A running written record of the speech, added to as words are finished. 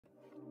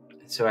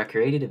So I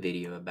created a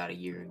video about a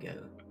year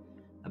ago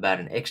about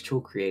an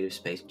Xtool Creative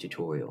Space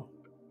tutorial.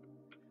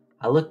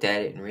 I looked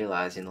at it and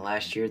realized in the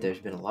last year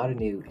there's been a lot of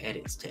new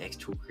edits to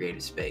Xtool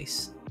Creative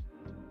Space.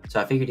 So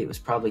I figured it was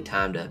probably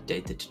time to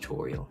update the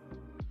tutorial.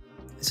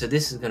 So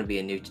this is going to be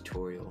a new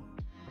tutorial,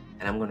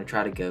 and I'm going to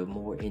try to go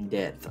more in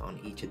depth on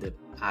each of the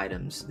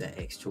items that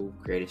Xtool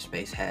Creative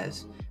Space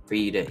has for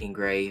you to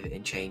engrave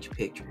and change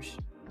pictures.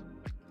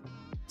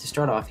 To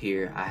start off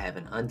here, I have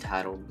an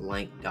untitled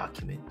blank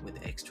document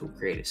with Xtool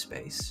Creative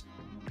Space.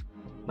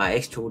 My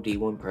Xtool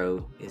D1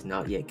 Pro is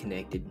not yet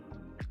connected,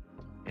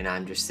 and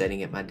I'm just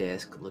sitting at my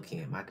desk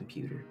looking at my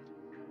computer.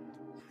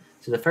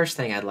 So the first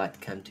thing I'd like to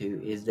come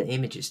to is the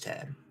Images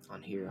tab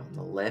on here on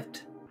the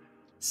left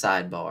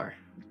sidebar.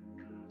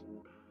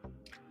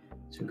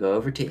 So go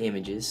over to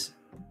Images,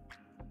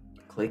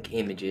 click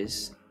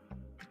Images,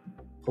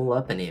 pull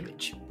up an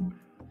image.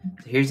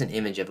 So here's an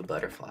image of a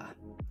butterfly.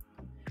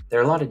 There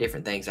are a lot of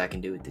different things I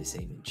can do with this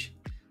image,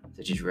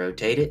 such as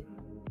rotate it,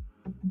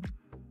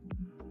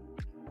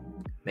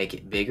 make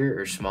it bigger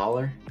or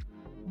smaller,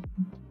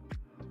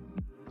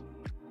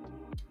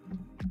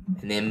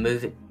 and then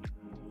move it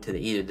to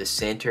either the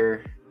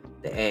center,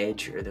 the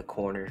edge, or the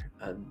corner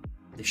of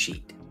the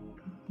sheet.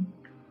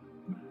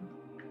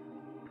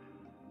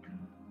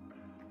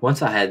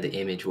 Once I have the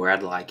image where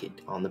I'd like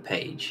it on the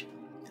page,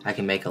 I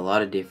can make a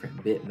lot of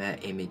different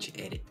bitmap image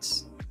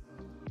edits.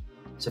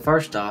 So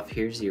first off,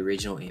 here's the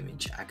original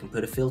image. I can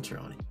put a filter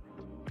on it.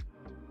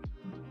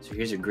 So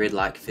here's a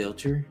grid-like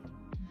filter,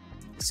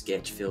 a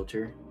sketch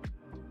filter,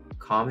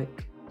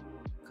 comic,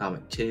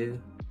 comic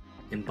 2,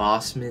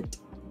 embossment,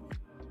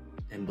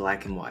 and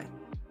black and white.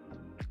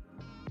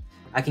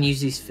 I can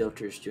use these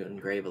filters to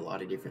engrave a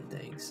lot of different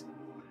things.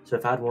 So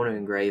if I'd want to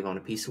engrave on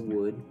a piece of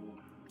wood,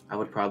 I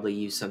would probably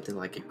use something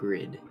like a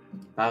grid.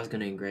 If I was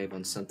going to engrave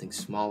on something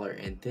smaller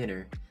and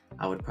thinner,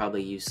 I would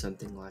probably use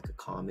something like a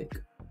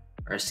comic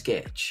or a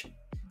sketch.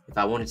 If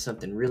I wanted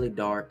something really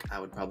dark, I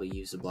would probably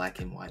use the black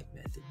and white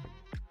method.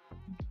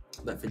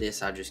 But for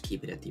this, I'll just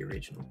keep it at the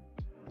original.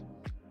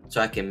 So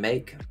I can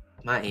make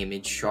my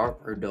image sharp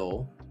or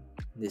dull.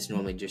 This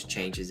normally just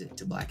changes it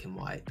to black and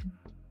white.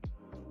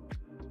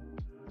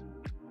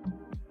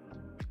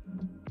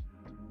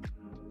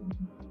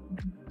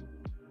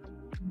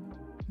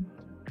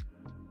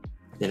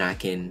 Then I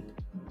can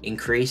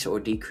increase or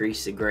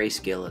decrease the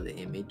grayscale of the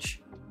image.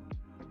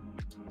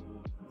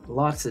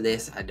 Lots of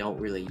this I don't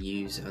really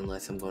use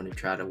unless I'm going to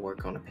try to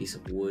work on a piece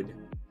of wood,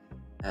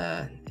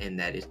 and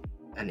that is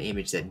an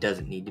image that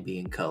doesn't need to be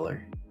in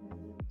color.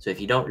 So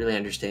if you don't really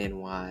understand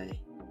why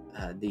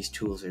these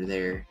tools are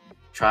there,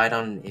 try it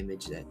on an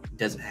image that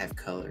doesn't have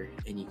color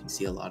and you can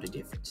see a lot of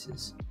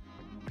differences.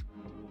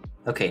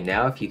 Okay,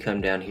 now if you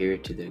come down here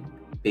to the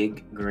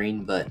big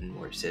green button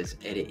where it says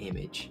Edit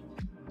Image,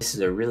 this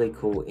is a really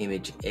cool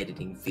image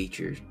editing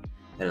feature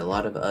that a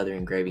lot of other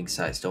engraving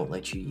sites don't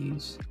let you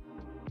use.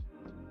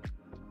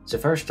 So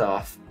first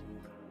off,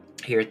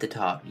 here at the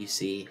top you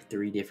see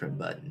 3 different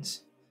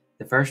buttons.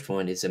 The first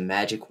one is a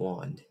magic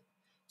wand.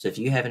 So if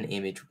you have an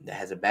image that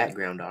has a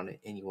background on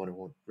it and you want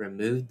to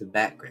remove the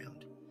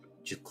background,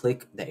 just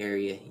click the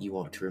area you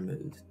want to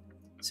remove.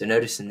 So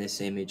notice in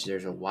this image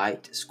there's a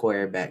white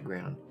square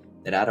background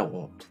that I don't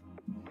want.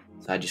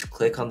 So I just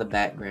click on the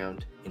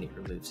background and it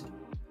removes it.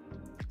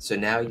 So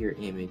now your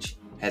image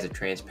has a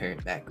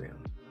transparent background.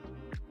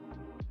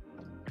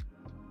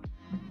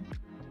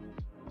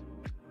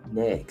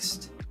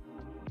 Next,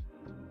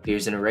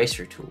 here's an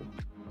eraser tool.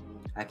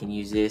 I can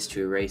use this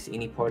to erase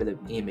any part of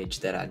the image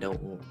that I don't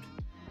want.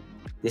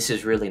 This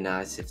is really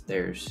nice if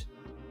there's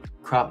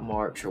crop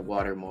marks or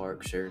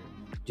watermarks, or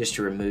just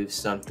to remove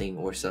something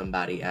or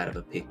somebody out of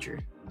a picture.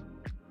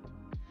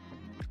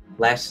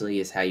 Lastly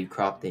is how you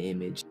crop the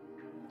image.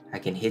 I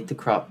can hit the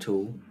crop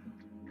tool,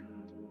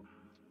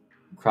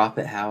 crop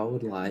it how I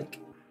would like,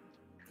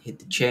 hit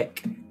the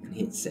check, and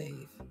hit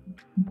save.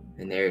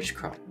 And there it's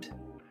cropped.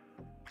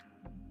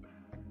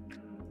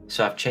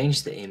 So I've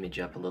changed the image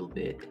up a little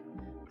bit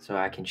so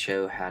I can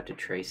show how to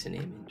trace an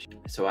image.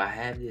 So I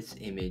have this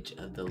image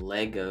of the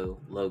Lego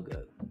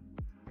logo.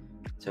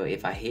 So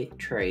if I hit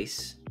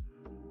trace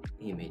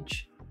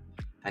image,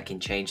 I can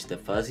change the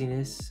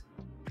fuzziness,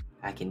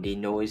 I can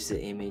denoise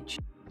the image,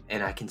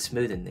 and I can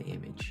smoothen the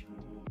image.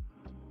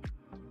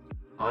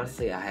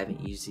 Honestly, I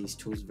haven't used these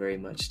tools very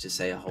much to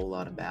say a whole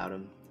lot about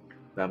them,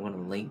 but I'm going to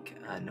link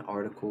an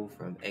article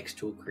from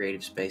Xtool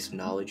Creative Space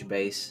knowledge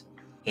base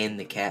in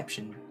the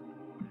caption.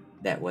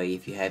 That way,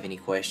 if you have any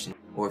questions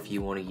or if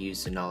you want to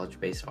use the knowledge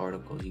base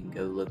article, you can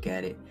go look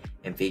at it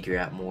and figure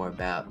out more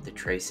about the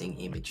tracing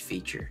image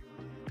feature.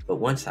 But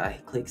once I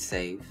click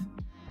save,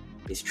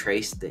 it's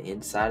traced the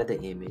inside of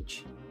the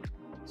image,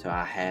 so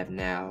I have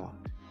now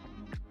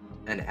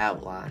an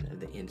outline of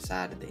the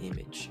inside of the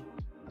image.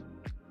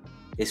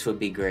 This would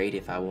be great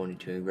if I wanted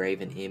to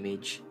engrave an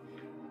image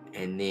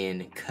and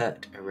then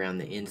cut around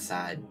the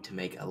inside to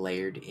make a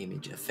layered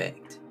image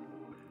effect.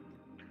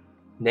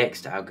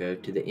 Next, I'll go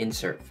to the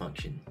insert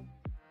function.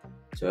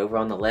 So over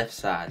on the left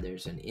side,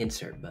 there's an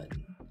insert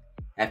button.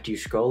 After you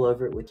scroll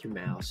over it with your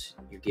mouse,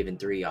 you're given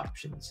 3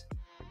 options.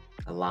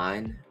 a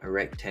line, a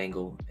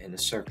rectangle, and a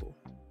circle.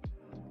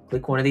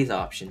 Click one of these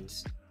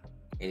options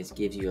and it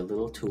gives you a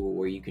little tool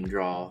where you can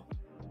draw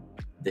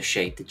the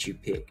shape that you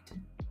picked.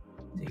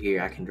 So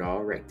here I can draw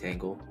a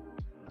rectangle,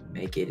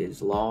 make it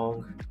as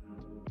long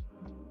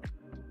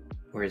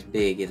or as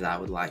big as I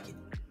would like it.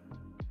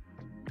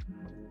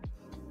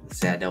 Let's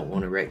say I don't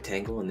want a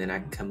rectangle, and then I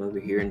can come over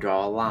here and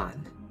draw a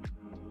line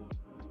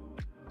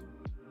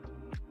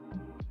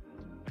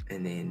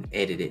and then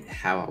edit it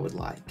how I would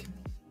like.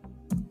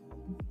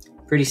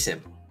 Pretty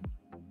simple.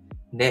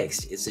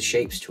 Next is the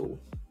Shapes tool.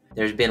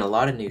 There's been a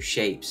lot of new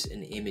shapes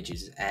and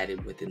images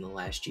added within the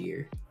last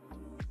year.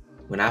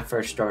 When I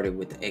first started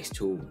with the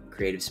Xtool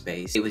Creative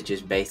Space, it was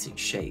just basic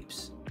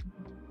shapes.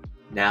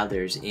 Now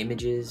there's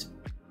images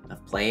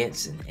of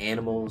plants and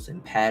animals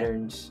and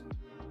patterns.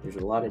 There's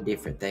a lot of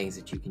different things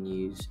that you can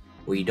use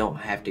where you don't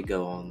have to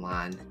go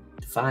online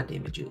to find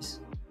images.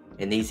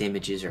 And these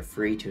images are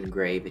free to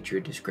engrave at your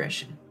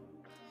discretion.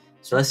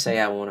 So let's say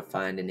I want to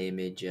find an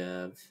image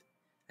of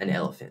an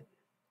elephant.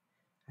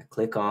 I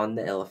click on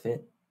the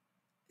elephant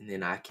and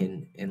then I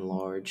can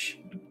enlarge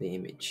the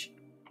image.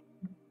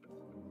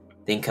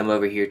 Then come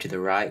over here to the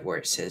right where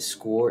it says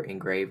score,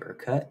 engrave, or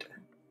cut,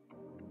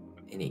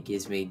 and it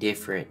gives me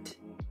different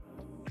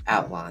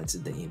outlines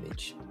of the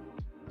image.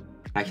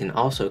 I can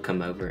also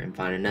come over and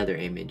find another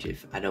image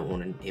if I don't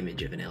want an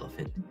image of an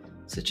elephant,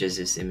 such as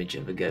this image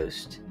of a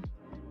ghost.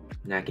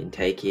 And I can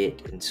take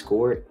it and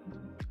score it,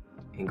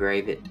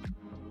 engrave it,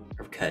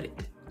 or cut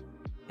it.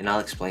 And I'll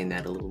explain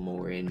that a little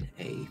more in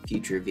a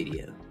future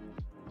video.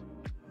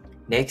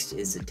 Next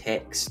is the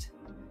text.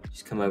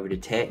 Just come over to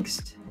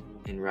text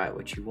and write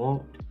what you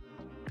want.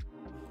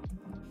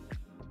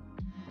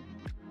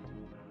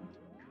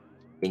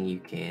 Then you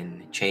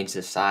can change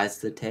the size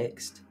of the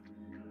text,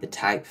 the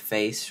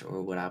typeface,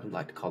 or what I would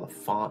like to call the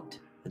font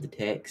of the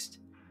text,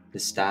 the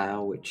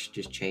style, which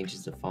just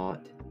changes the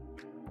font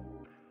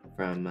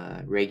from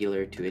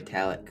regular to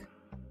italic,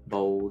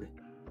 bold,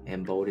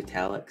 and bold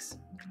italics.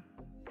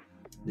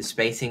 The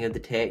spacing of the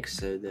text,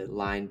 so the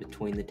line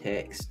between the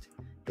text,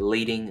 the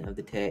leading of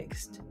the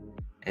text,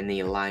 and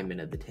the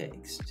alignment of the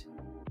text.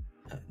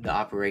 The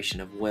operation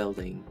of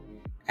welding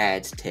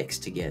adds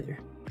text together.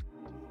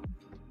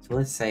 So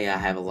let's say I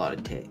have a lot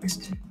of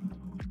text.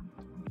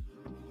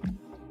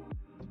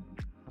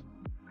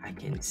 I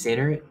can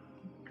center it,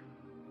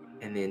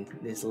 and then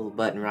this little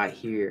button right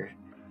here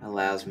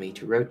allows me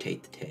to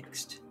rotate the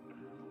text.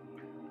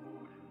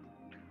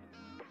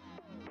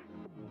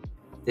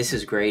 This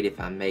is great if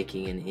I'm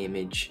making an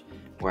image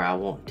where I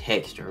want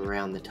text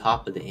around the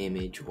top of the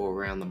image or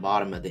around the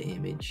bottom of the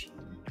image.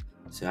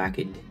 So I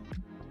could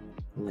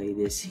lay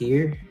this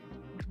here,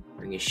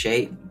 bring a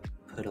shape,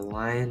 put a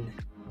line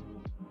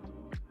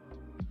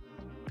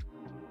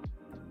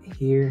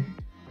here,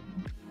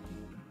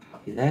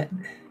 copy that,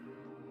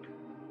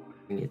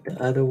 bring it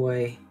the other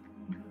way,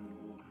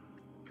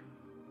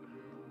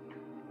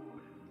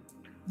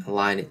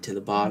 align it to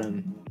the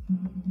bottom,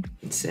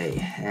 and say,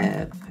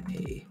 have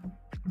a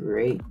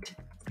great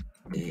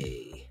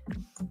day.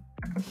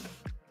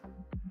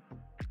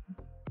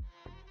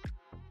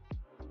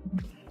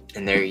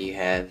 And there you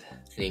have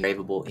an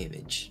engravable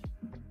image.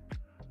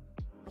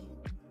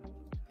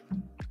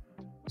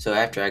 So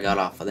after I got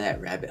off of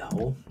that rabbit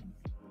hole,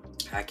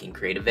 I can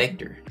create a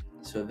vector.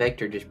 So a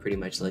vector just pretty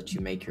much lets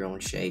you make your own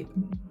shape.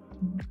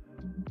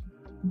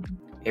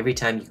 Every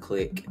time you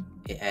click,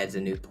 it adds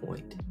a new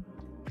point.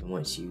 And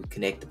once you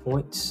connect the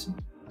points,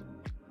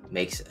 it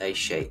makes a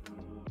shape.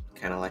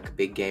 Kind of like a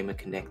big game of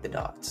connect the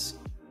dots.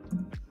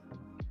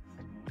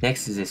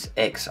 Next is this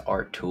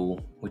Xart tool,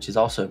 which is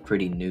also a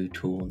pretty new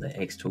tool that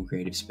Xtool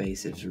Creative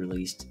Space has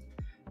released.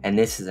 And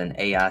this is an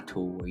AI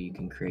tool where you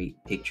can create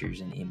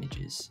pictures and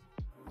images.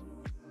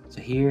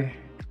 So here,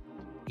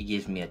 it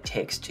gives me a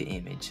text to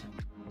image.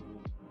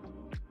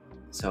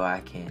 So I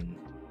can,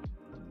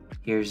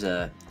 here's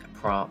a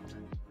prompt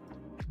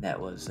that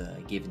was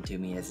given to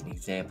me as an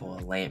example, a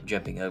lamp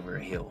jumping over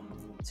a hill.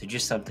 So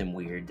just something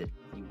weird that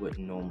you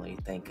wouldn't normally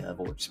think of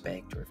or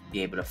expect or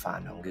be able to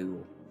find on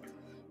Google.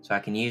 So I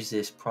can use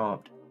this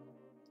prompt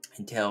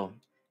and tell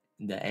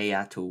the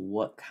AI tool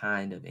what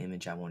kind of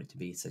image I want it to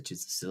be, such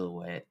as a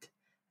silhouette,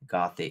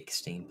 gothic,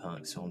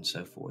 steampunk, so on and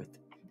so forth.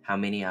 How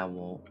many I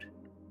want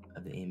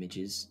of the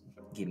images,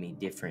 give me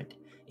different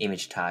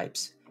image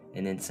types,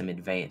 and then some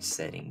advanced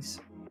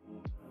settings.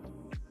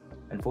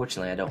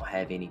 Unfortunately, I don't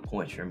have any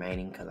points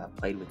remaining because I've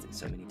played with it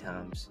so many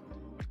times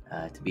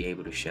to be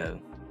able to show.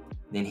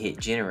 Then hit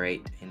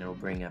generate and it'll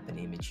bring up an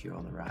image here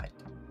on the right.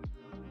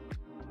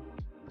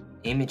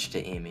 Image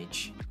to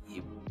image,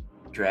 you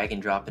drag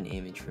and drop an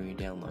image from your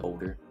download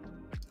folder,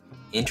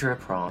 enter a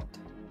prompt,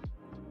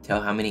 tell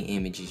how many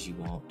images you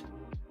want,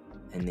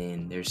 and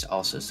then there's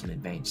also some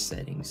advanced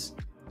settings.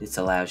 This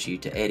allows you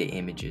to edit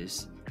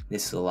images.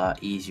 This is a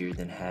lot easier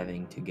than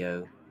having to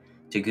go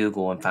to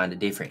Google and find a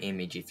different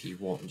image if you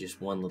want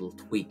just one little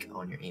tweak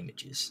on your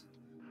images.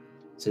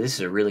 So this is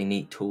a really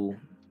neat tool,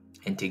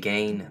 and to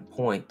gain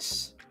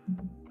points,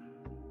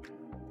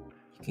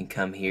 you can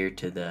come here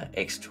to the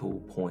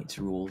Xtool points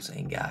rules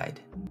and guide.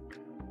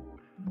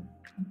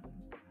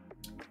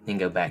 then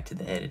go back to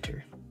the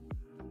editor.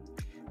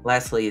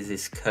 Lastly is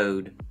this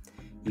code.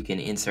 You can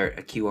insert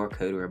a QR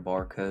code or a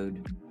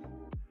barcode.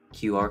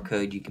 QR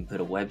code, you can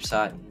put a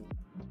website.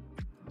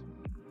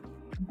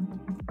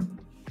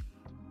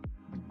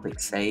 Click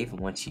save, and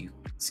once you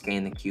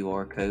scan the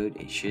QR code,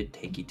 it should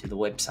take you to the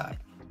website.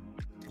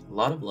 A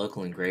lot of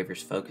local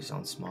engravers focus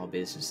on small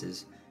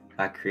businesses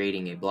by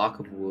creating a block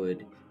of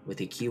wood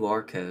with a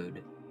QR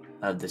code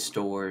of the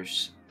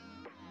store's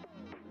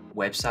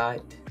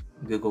website,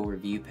 Google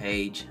review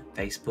page,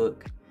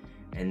 Facebook,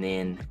 and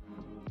then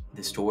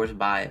the stores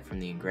buy it from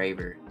the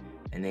engraver,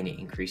 and then it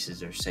increases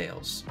their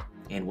sales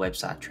and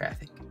website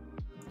traffic.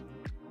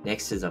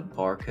 Next is a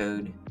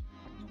barcode.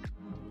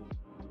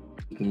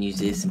 You can use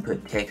this and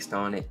put text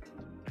on it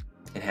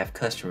and have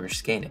customers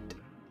scan it.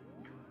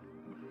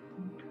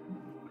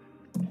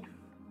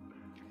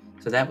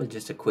 So that was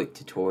just a quick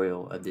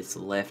tutorial of this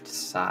left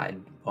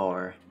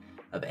sidebar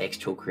of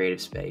Xtool Creative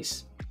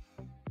Space.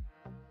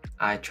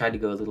 I tried to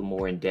go a little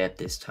more in depth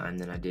this time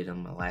than I did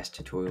on my last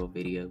tutorial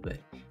video, but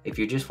if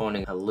you're just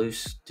wanting a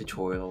loose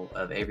tutorial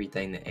of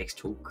everything that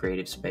Xtool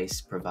Creative Space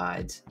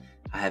provides,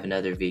 I have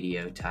another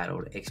video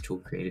titled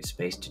Xtool Creative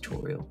Space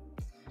Tutorial.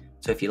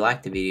 So if you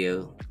like the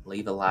video,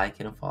 leave a like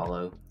and a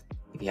follow.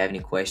 If you have any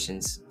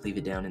questions, leave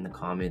it down in the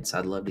comments.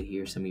 I'd love to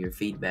hear some of your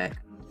feedback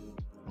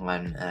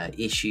on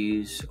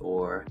issues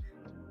or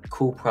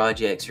cool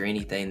projects or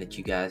anything that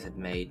you guys have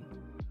made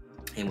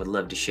and would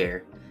love to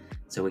share,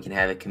 so we can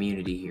have a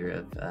community here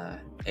of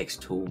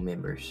Xtool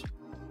members.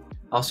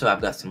 Also,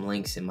 I've got some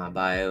links in my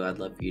bio I'd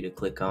love for you to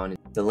click on.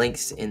 The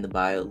links in the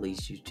bio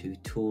leads you to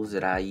tools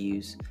that I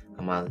use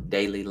on my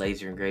daily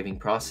laser engraving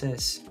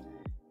process,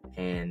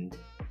 and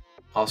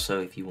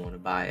also if you want to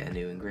buy a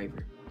new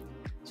engraver.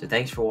 So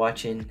thanks for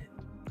watching.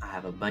 I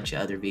have a bunch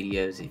of other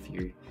videos. If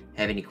you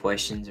have any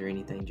questions or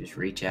anything, just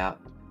reach out,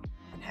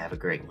 and have a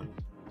great one.